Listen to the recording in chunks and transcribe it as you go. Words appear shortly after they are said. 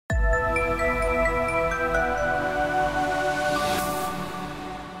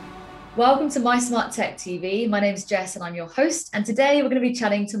Welcome to My Smart Tech TV. My name is Jess and I'm your host. And today we're going to be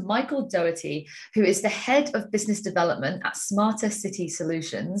chatting to Michael Doherty, who is the head of business development at Smarter City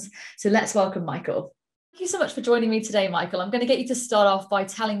Solutions. So let's welcome Michael. Thank you so much for joining me today, Michael. I'm going to get you to start off by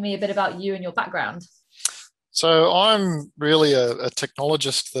telling me a bit about you and your background. So I'm really a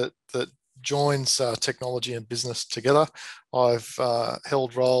technologist that joins technology and business together. I've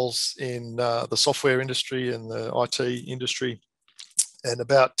held roles in the software industry and the IT industry. And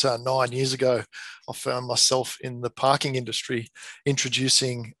about 9 years ago, I found myself in the parking industry,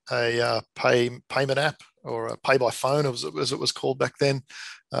 introducing a payment app, or a pay by phone, as it was called back then,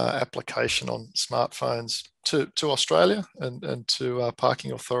 application on smartphones to Australia and to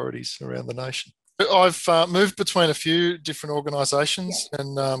parking authorities around the nation. I've moved between a few different Yeah. organisations,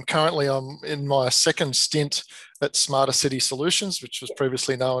 and currently I'm in my second stint at Smarter City Solutions, which was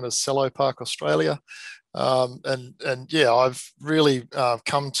previously known as Cello Park Australia. And yeah, I've really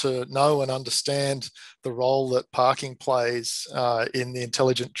come to know and understand the role that parking plays in the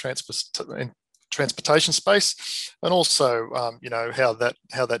intelligent transportation space, and also how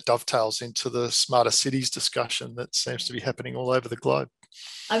that dovetails into the smarter cities discussion that seems to be happening all over the globe.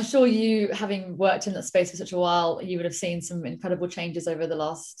 I'm sure you, having worked in that space for such a while, you would have seen some incredible changes over the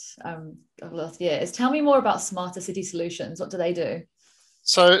last years. Tell me more about Smarter City Solutions. What do they do?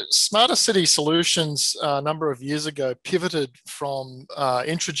 So, Smarter City Solutions a number of years ago pivoted from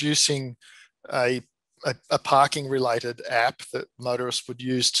introducing a, a parking related app that motorists would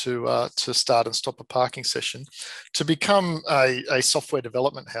use to start and stop a parking session, to become a software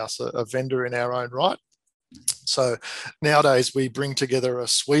development house, a vendor in our own right. So nowadays we bring together a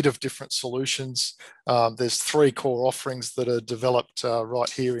suite of different solutions. There's three core offerings that are developed right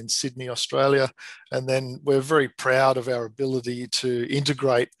here in Sydney, Australia. And then we're very proud of our ability to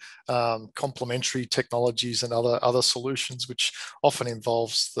integrate complementary technologies and other solutions, which often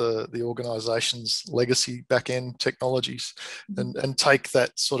involves the organisation's legacy back-end technologies, and take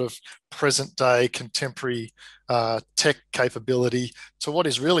that sort of present day contemporary tech capability to what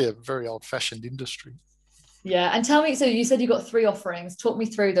is really a very old-fashioned industry. Yeah, and tell me, so you said you got three offerings. Talk me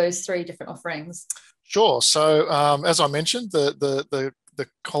through those three different offerings. Sure. So, as I mentioned, the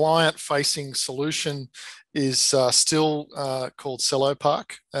client-facing solution is still called Cello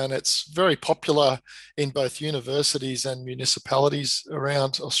Park, and it's very popular in both universities and municipalities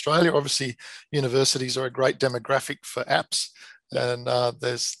around Australia. Obviously, universities are a great demographic for apps, Yeah. and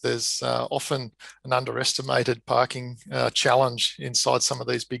there's often an underestimated parking challenge inside some of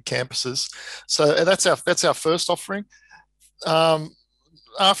these big campuses. So that's our first offering. Um,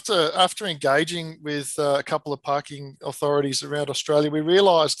 after engaging with a couple of parking authorities around Australia, we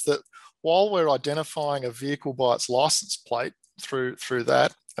realised that while we're identifying a vehicle by its license plate through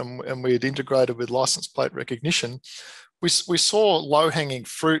that, and we had integrated with license plate recognition, we saw low-hanging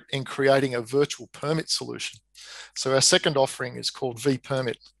fruit in creating a virtual permit solution. So our second offering is called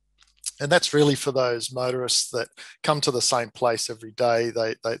vPermit. And that's really for those motorists that come to the same place every day.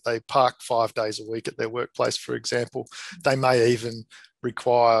 They park 5 days a week at their workplace, for example. They may even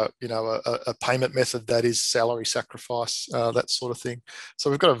require, a payment method that is salary sacrifice, that sort of thing. So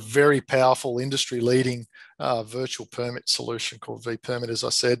we've got a very powerful industry-leading virtual permit solution called vPermit, as I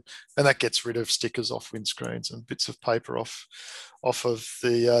said, and that gets rid of stickers off windscreens and bits of paper off of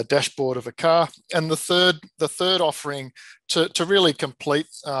the dashboard of a car. And the third offering to really complete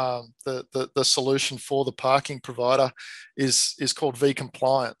the solution for the parking provider is called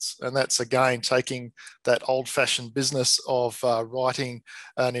vCompliance, and that's again taking that old-fashioned business of writing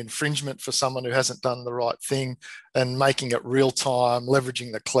an infringement for someone who hasn't done the right thing and making it real time,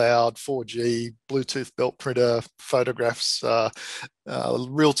 leveraging the cloud, 4G, Bluetooth belt printer, photographs,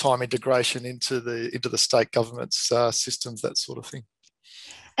 real time integration into the state government's systems, that sort of thing.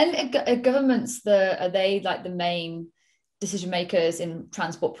 And governments, are they like the main decision makers in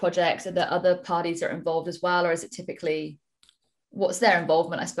transport projects? Are there other parties that are involved as well, or is it typically what's their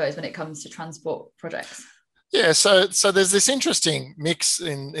involvement, I suppose, when it comes to transport projects? Yeah, so there's this interesting mix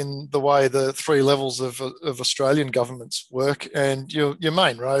in the way the three levels of Australian governments work, and your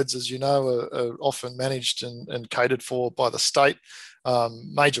main roads, as you know, are often managed and catered for by the state.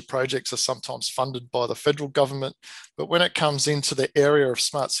 Major projects are sometimes funded by the federal government, but when it comes into the area of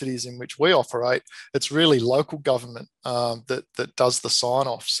smart cities in which we operate, it's really local government that does the sign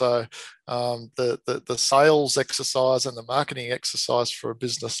off. So the sales exercise and the marketing exercise for a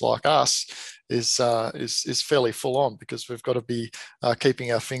business like us is fairly full on, because we've got to be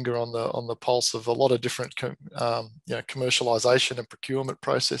keeping our finger on the pulse of a lot of different commercialization and procurement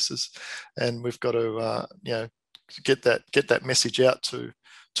processes, and we've got to get that message out to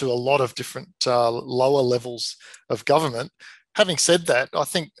a lot of different lower levels of government, having said that, I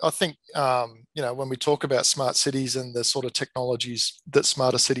think when we talk about smart cities and the sort of technologies that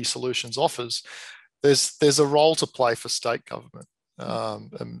Smarter City Solutions offers, there's a role to play for state government,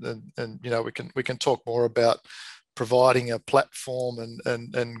 and we can talk more about providing a platform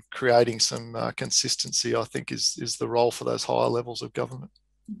and creating some consistency. I think is the role for those higher levels of government.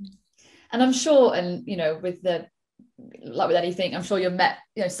 And I'm sure, and with anything, I'm sure you've met,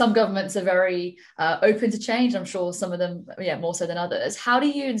 some governments are very open to change. I'm sure some of them, more so than others. How do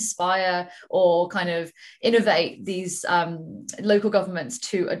you inspire or kind of innovate these local governments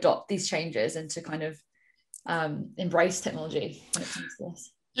to adopt these changes and to kind of embrace technology when it comes to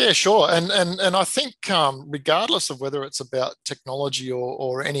this? Yeah, sure. And I think regardless of whether it's about technology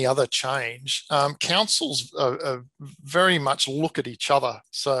or any other change, councils are very much look at each other.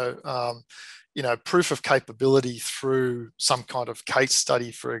 So, proof of capability through some kind of case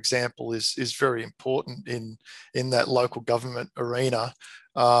study, for example, is very important in that local government arena.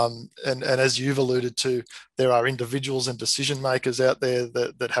 And as you've alluded to, there are individuals and decision makers out there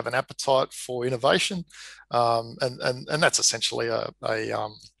that have an appetite for innovation, and that's essentially a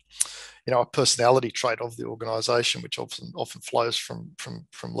personality trait of the organisation, which often flows from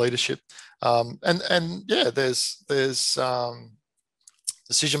leadership. There's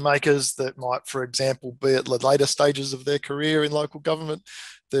decision makers that might, for example, be at the later stages of their career in local government.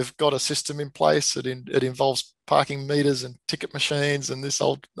 They've got a system in place. It involves parking meters and ticket machines and this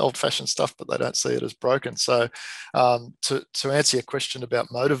old-fashioned stuff, but they don't see it as broken. So to answer your question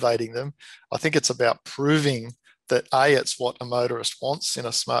about motivating them, I think it's about proving that A, it's what a motorist wants in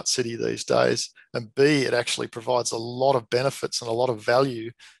a smart city these days, and B, it actually provides a lot of benefits and a lot of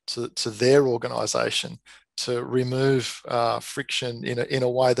value to their organisation to remove friction in a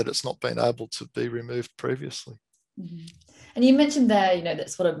way that it's not been able to be removed previously. Mm-hmm. And you mentioned there,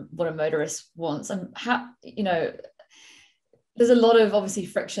 that's what a motorist wants, and how, there's a lot of obviously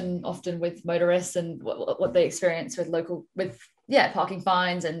friction often with motorists and what they experience with parking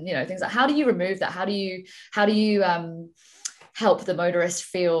fines and things like. How do you remove that? How do you help the motorist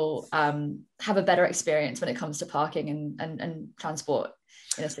feel have a better experience when it comes to parking and transport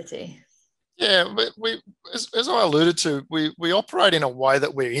in a city? Yeah, as I alluded to, we operate in a way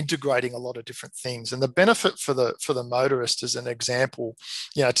that we're integrating a lot of different things, and the benefit for the motorist, as an example,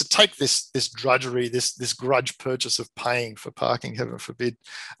 to take this drudgery, this grudge purchase of paying for parking, heaven forbid,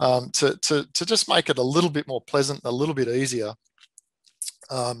 to just make it a little bit more pleasant, a little bit easier.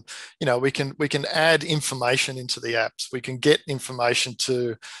 We can add information into the apps. We can get information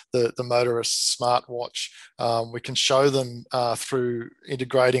to the motorist's smartwatch. We can show them through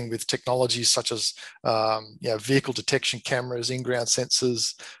integrating with technologies such as vehicle detection cameras, in-ground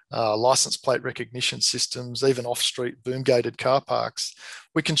sensors, license plate recognition systems, even off-street boom-gated car parks.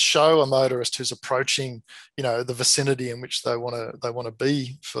 We can show a motorist who's approaching, the vicinity in which they want to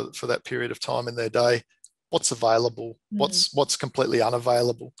be for that period of time in their day, what's available, what's completely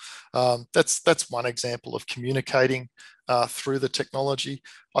unavailable. That's one example of communicating through the technology.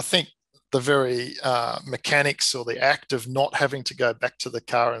 I think the very mechanics or the act of not having to go back to the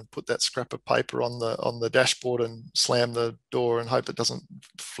car and put that scrap of paper on the dashboard and slam the door and hope it doesn't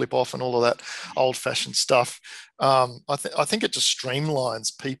flip off and all of that old-fashioned stuff. I think it just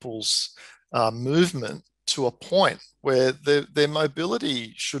streamlines people's movement to a point where their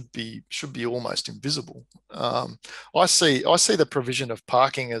mobility should be almost invisible. I see the provision of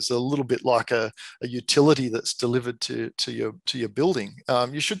parking as a little bit like a utility that's delivered to your building.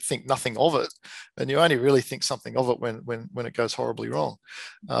 You should think nothing of it, and you only really think something of it when it goes horribly wrong.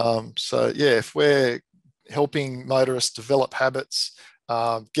 If we're helping motorists develop habits,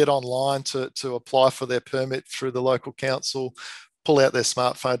 get online to apply for their permit through the local council, pull out their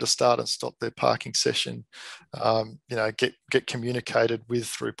smartphone to start and stop their parking session, get communicated with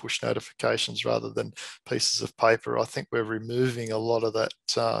through push notifications rather than pieces of paper. I think we're removing a lot of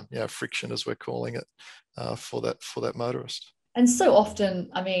that friction, as we're calling it, for that motorist. And so often,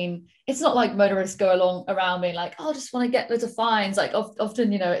 it's not like motorists go around being like, oh, I just want to get loads of fines. Like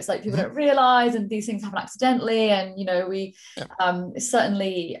often, it's like people don't realize, and these things happen accidentally. And, we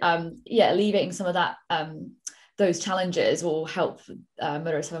certainly, alleviating some of that, those challenges will help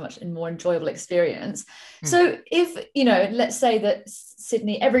motorists have a much more enjoyable experience. So if, let's say that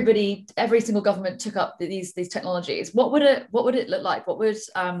Sydney, every single government took up these technologies, what would it look like? What would,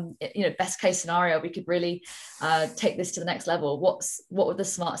 best case scenario, we could really take this to the next level? What would the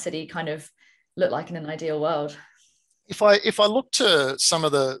smart city kind of look like in an ideal world? if I look to some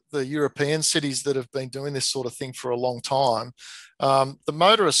of the European cities that have been doing this sort of thing for a long time, the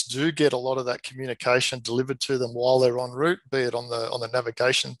motorists do get a lot of that communication delivered to them while they're en route, be it on the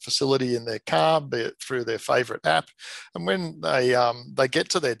navigation facility in their car, be it through their favourite app. And when they get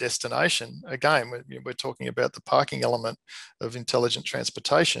to their destination, again, we're talking about the parking element of intelligent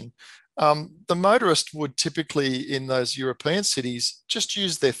transportation. The motorist would typically in those European cities just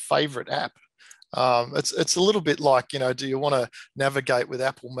use their favourite app. It's a little bit like, do you want to navigate with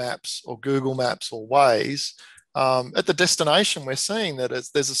Apple Maps or Google Maps or Waze? At the destination, we're seeing that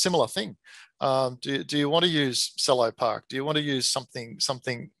there's a similar thing. Do you want to use Cello Park? Do you want to use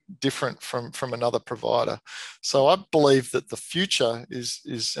something different from another provider? So I believe that the future is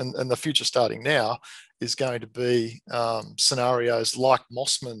and the future starting now is going to be scenarios like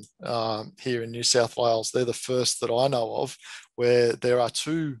Mossman here in New South Wales. They're the first that I know of where there are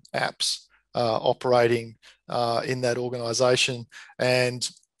two apps operating in that organisation, and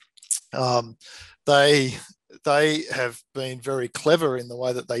they have been very clever in the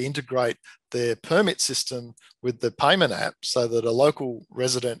way that they integrate their permit system with the payment app, so that a local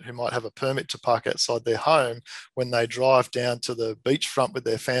resident who might have a permit to park outside their home, when they drive down to the beachfront with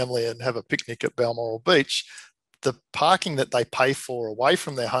their family and have a picnic at Balmoral Beach, the parking that they pay for away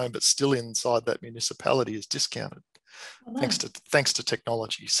from their home but still inside that municipality is discounted. Oh, nice. Thanks to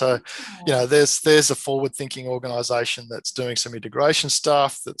technology. So, there's a forward-thinking organisation that's doing some integration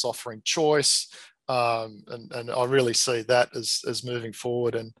stuff, that's offering choice, and I really see that as moving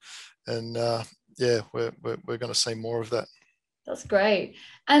forward. And we're going to see more of that. That's great.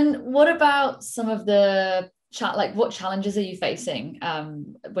 And what about some of the what challenges are you facing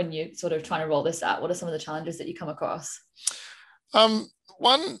when you're sort of trying to roll this out? What are some of the challenges that you come across?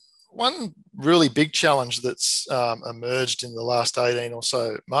 One really big challenge that's emerged in the last 18 or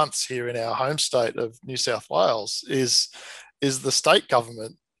so months here in our home state of New South Wales is the state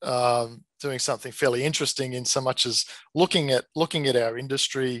government doing something fairly interesting, in so much as looking at our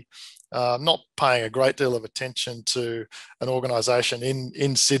industry, not paying a great deal of attention to an organisation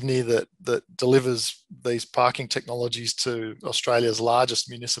in Sydney that delivers these parking technologies to Australia's largest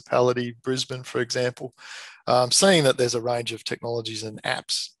municipality, Brisbane, for example. Seeing that there's a range of technologies and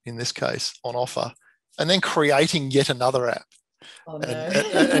apps, in this case, on offer, and then creating yet another app. Oh, no.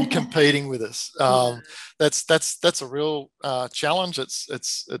 and competing with us. That's a real challenge. It's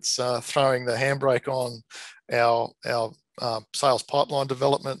throwing the handbrake on our sales pipeline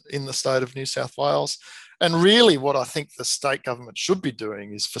development in the state of New South Wales. And really what I think the state government should be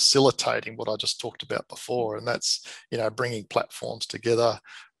doing is facilitating what I just talked about before. And that's, bringing platforms together,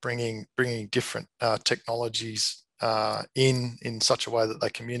 bringing different technologies in such a way that they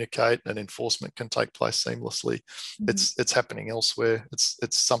communicate and enforcement can take place seamlessly. Mm-hmm. It's happening elsewhere.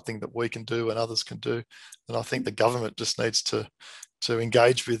 It's something that we can do and others can do. And I think the government just needs to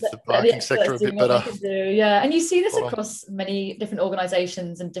engage with the parking sector a bit better. Yeah, and you see this across many different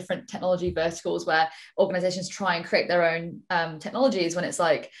organisations and different technology verticals, where organisations try and create their own technologies, when it's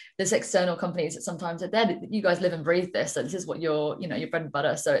like there's external companies that sometimes are there. You guys live and breathe this, so this is what your bread and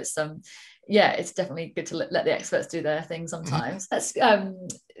butter. So it's it's definitely good to let the experts do their thing sometimes. Mm-hmm.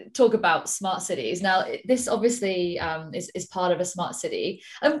 Let's talk about smart cities. Now, this obviously is part of a smart city.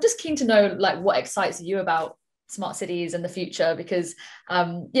 I'm just keen to know what excites you about smart cities in the future, because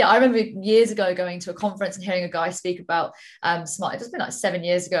I remember years ago going to a conference and hearing a guy speak about it's been like 7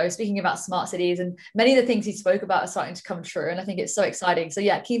 years ago, speaking about smart cities, and many of the things he spoke about are starting to come true, and I think it's so exciting. So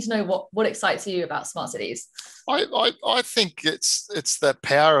keen to know what excites you about smart cities. I think it's the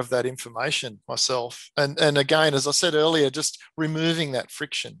power of that information myself, and again, as I said earlier, just removing that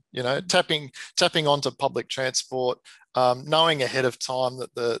friction, tapping onto public transport, knowing ahead of time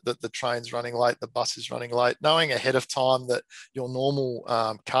that the train's running late, the bus is running late, knowing ahead of time that your normal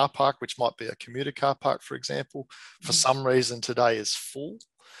car park, which might be a commuter car park, for example, for some reason today is full,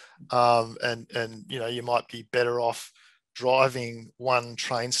 and you might be better off driving one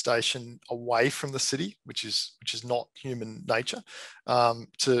train station away from the city, which is not human nature,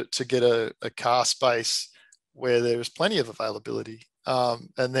 to get a car space where there is plenty of availability,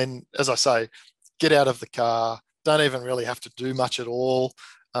 and then, as I say, get out of the car. Don't even really have to do much at all,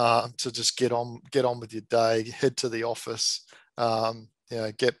 to just get on with your day, head to the office,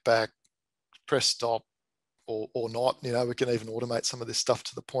 get back, press stop, or not. We can even automate some of this stuff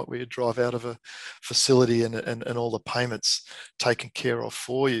to the point where you drive out of a facility and all the payments taken care of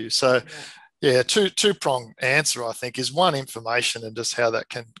for you. So two-pronged answer, I think, is one, information, and just how that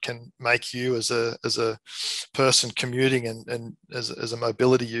can make you as a person commuting and as a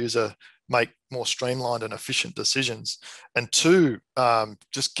mobility user make more streamlined and efficient decisions. And two,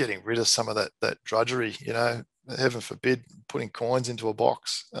 just getting rid of some of that drudgery, heaven forbid, putting coins into a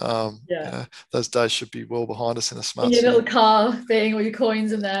box. Those days should be well behind us in a smart in your city. little car thing, all your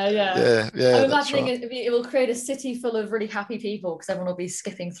coins in there. Yeah, I'm that's imagining right. it will create a city full of really happy people because everyone will be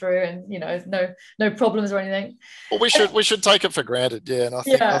skipping through and no problems or anything. Well, we should take it for granted, yeah. And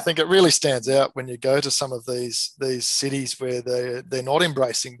I think it really stands out when you go to some of these cities where they're not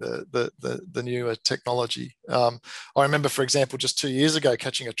embracing the newer technology. I remember, for example, just 2 years ago,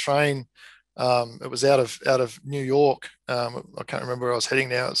 catching a train. It was out of New York. I can't remember where I was heading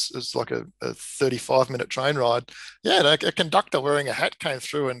now. It's like a 35-minute train ride. Yeah, a conductor wearing a hat came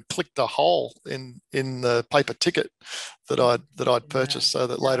through and clicked a hole in the paper ticket that I'd purchased, so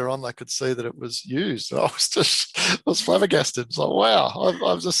that later on they could see that it was used. I was flabbergasted. It's like, wow,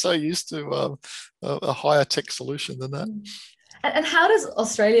 I'm just so used to a higher tech solution than that. And how does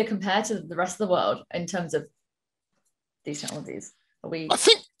Australia compare to the rest of the world in terms of these technologies? I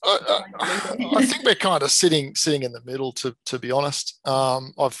think we're kind of sitting in the middle, to be honest.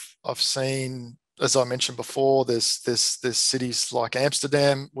 I've seen, as I mentioned before, there's cities like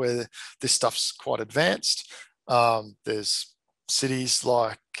Amsterdam where this stuff's quite advanced. There's cities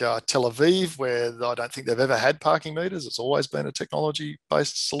like Tel Aviv where I don't think they've ever had parking meters. It's always been a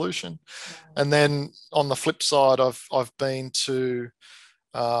technology-based solution. And then on the flip side, I've been to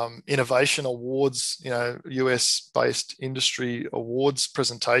innovation awards, US-based industry awards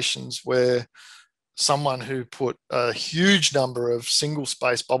presentations where someone who put a huge number of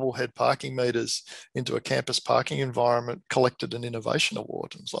single-space bubblehead parking meters into a campus parking environment collected an innovation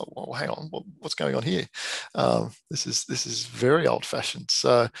award. And it's like, well, hang on, what's going on here? This is very old-fashioned.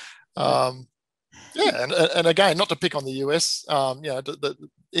 So. And again, not to pick on the US,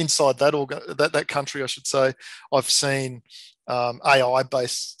 inside that country, I should say, I've seen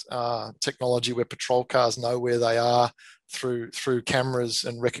AI-based technology where patrol cars know where they are through cameras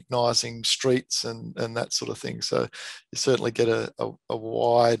and recognizing streets and that sort of thing. So you certainly get a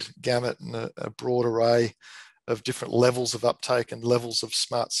wide gamut and a broad array of different levels of uptake and levels of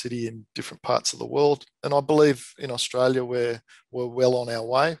smart city in different parts of the world. And I believe in Australia we're well on our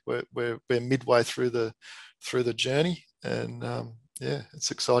way. We're midway through the journey, and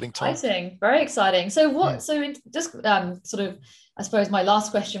it's exciting time. Exciting, very exciting. So just sort of, I suppose my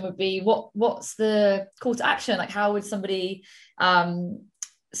last question would be, what's the call to action? Like, how would somebody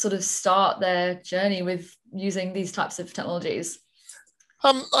sort of start their journey with using these types of technologies?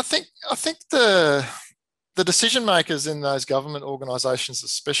 I think the decision makers in those government organisations,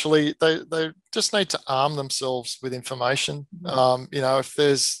 especially, they just need to arm themselves with information. If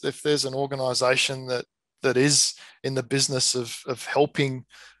there's an organisation that is in the business of helping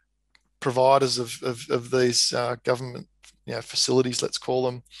providers of these government facilities, let's call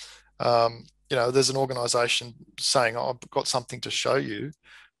them, there's an organisation saying, "Oh, I've got something to show you."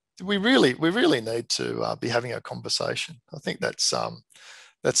 We really need to be having a conversation. I think that's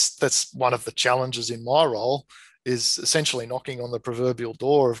one of the challenges in my role, is essentially knocking on the proverbial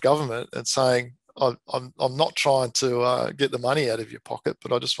door of government and saying, I'm not trying to get the money out of your pocket,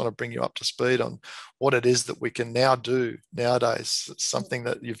 but I just want to bring you up to speed on what it is that we can now do nowadays. It's something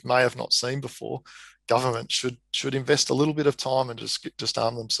that you may have not seen before. Government should invest a little bit of time and just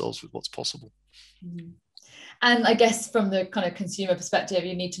arm themselves with what's possible. And I guess from the kind of consumer perspective,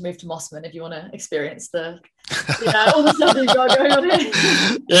 you need to move to Mossman if you want to experience all the stuff you've got going on here.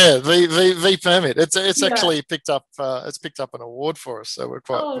 Yeah, v permit. It's actually picked up an award for us, so we're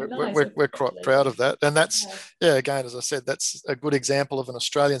quite proud of that. And that's again, as I said, that's a good example of an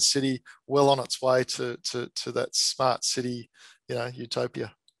Australian city well on its way to that smart city,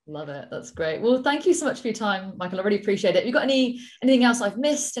 utopia. Love it. That's great. Well, thank you so much for your time, Michael. I really appreciate it. Have you got anything else I've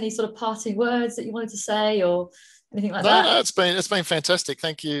missed? Any sort of parting words that you wanted to say or anything like that? No, it's been fantastic.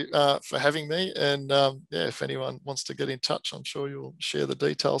 Thank you for having me. And if anyone wants to get in touch, I'm sure you'll share the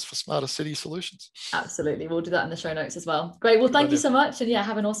details for Smarter City Solutions. Absolutely. We'll do that in the show notes as well. Great. Well, thank you so much. And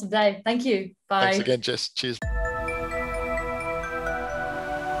have an awesome day. Thank you. Bye. Thanks again, Jess. Cheers.